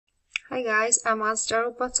Hi guys, I'm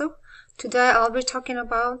Azra Batsuk. Today I'll be talking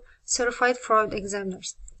about certified fraud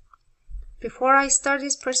examiners. Before I start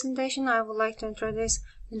this presentation, I would like to introduce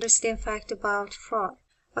an interesting fact about fraud.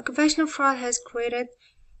 Occupational fraud has created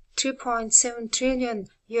 $3.7 trillion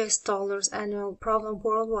annual problem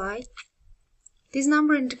worldwide. This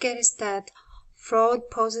number indicates that fraud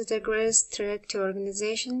poses the greatest threat to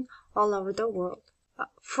organizations all over the world.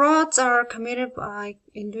 Frauds are committed by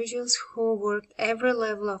individuals who work at every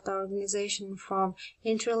level of the organization, from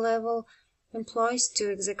entry-level employees to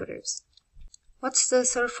executives. What's the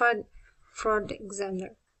Certified Fraud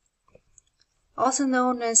Examiner? Also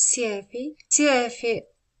known as CFE. CFE,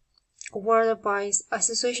 awarded by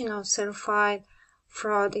Association of Certified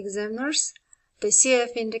Fraud Examiners. The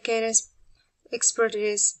CFE indicates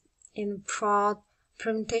expertise in fraud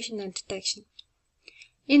prevention and detection.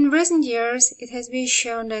 In recent years, it has been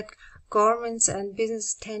shown that governments and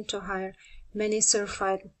businesses tend to hire many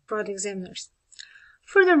certified fraud examiners.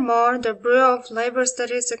 Furthermore, the Bureau of Labor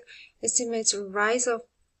Statistics estimates a rise of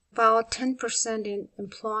about 10% in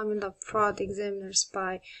employment of fraud examiners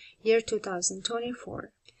by year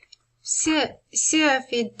 2024.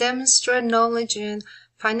 CFE demonstrates knowledge in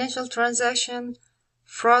financial transactions,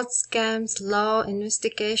 fraud scams, law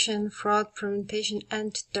investigation, fraud prevention,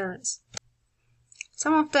 and deterrence.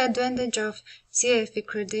 Some of the advantages of CFE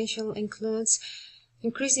credential includes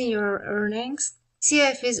increasing your earnings.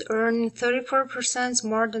 CFEs earn 34%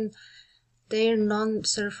 more than their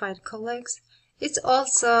non-certified colleagues. It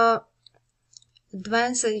also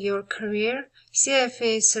advances your career.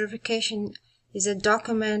 CFE certification is a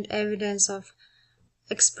document evidence of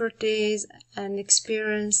expertise and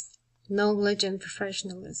experience, knowledge, and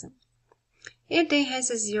professionalism. It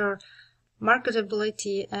enhances your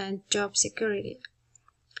marketability and job security.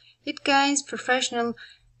 It gains professional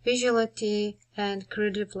visibility and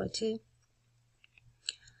credibility.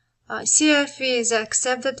 CFE is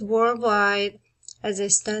accepted worldwide as a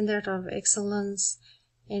standard of excellence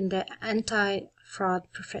in the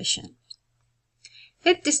anti-fraud profession.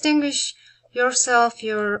 It distinguishes yourself,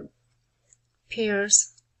 your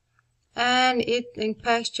peers, and it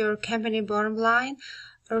impacts your company bottom line.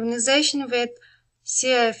 Organizations with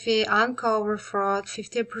CFE uncover fraud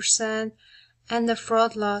 50%, and the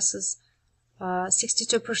fraud losses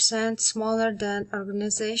 62% smaller than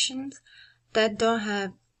organizations that don't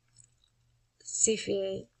have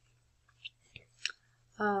CFE.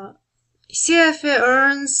 CFE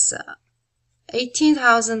earns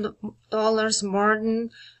 $18,000 more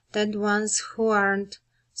than ones who aren't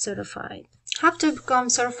certified. How to become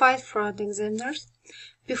certified fraud examiners?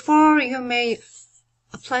 Before you may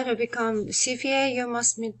apply to become CFA, you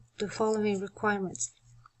must meet the following requirements.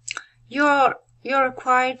 You're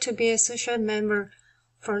required to be an associate member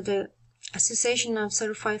for the Association of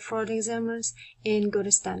Certified Fraud Examiners in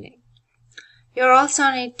good standing. You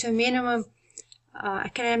also need to minimum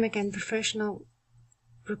academic and professional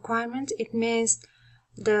requirements. It means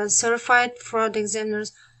the certified fraud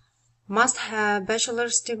examiners must have a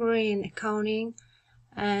bachelor's degree in accounting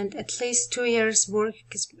and at least 2 years work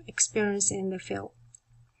experience in the field.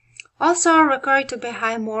 Also required to be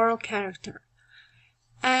high moral character.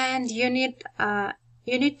 And you need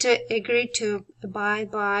to agree to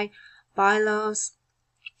abide by bylaws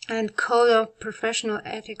and code of professional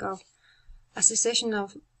ethics of Association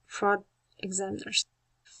of Fraud Examiners.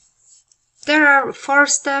 There are 4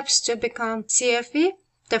 steps to become CFE.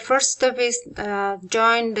 The first step is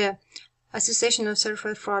join the Association of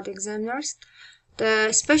Certified Fraud Examiners.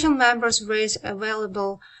 The special members raise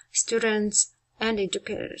available students and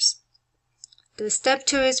educators. The step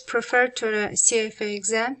 2 is prepare to the CFA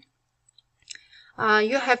exam.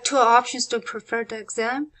 You have 2 options to prepare the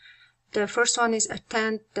exam. The first one is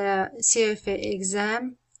attend the CFA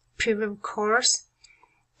exam preview course.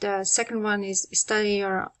 The second one is study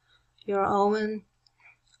your own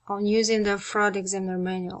on using the fraud examiner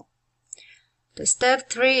manual. The step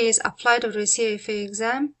 3 is apply to the CFA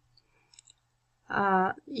exam.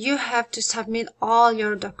 You have to submit all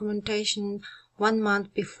your documentation 1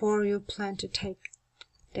 month before you plan to take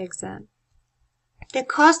the exam. The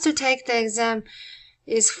cost to take the exam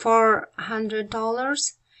is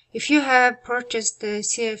 $400. If you have purchased the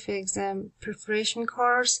CFA exam preparation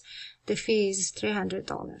course, the fee is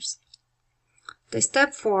 $300. The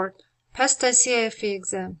step 4, pass the CFA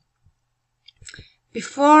exam.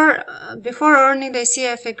 Before earning the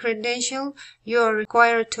CFA credential, you are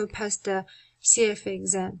required to pass the CFA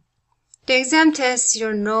exam. The exam tests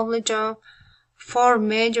your knowledge of 4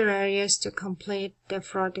 major areas to complete the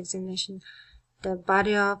fraud examination. The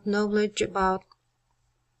body of knowledge about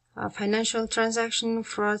financial transaction,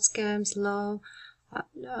 fraud scams, law,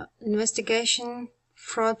 investigation,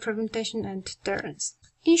 fraud prevention and deterrence.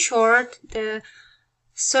 In short, the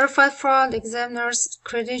Certified Fraud Examiner's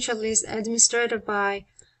credential is administered by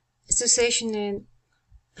Association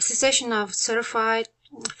of Certified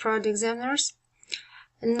Fraud Examiners.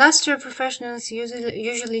 Industrial professionals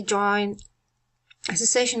usually join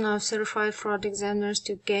Association of Certified Fraud Examiners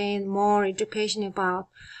to gain more education about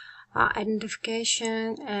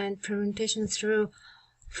identification and prevention through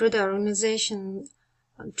the organization,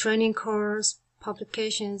 training course,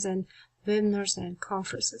 publications, and webinars and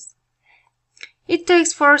conferences. It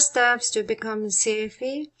takes 4 steps to become a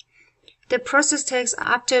CFE. The process takes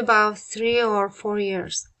up to about 3 or 4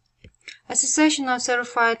 years. Association of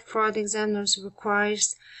Certified Fraud Examiners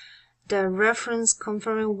requires the reference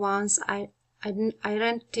confirming one's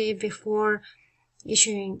identity before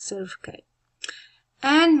issuing certificate.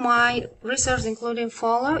 And my resources including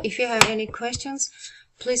follow. If you have any questions,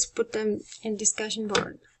 please put them in discussion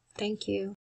board. Thank you.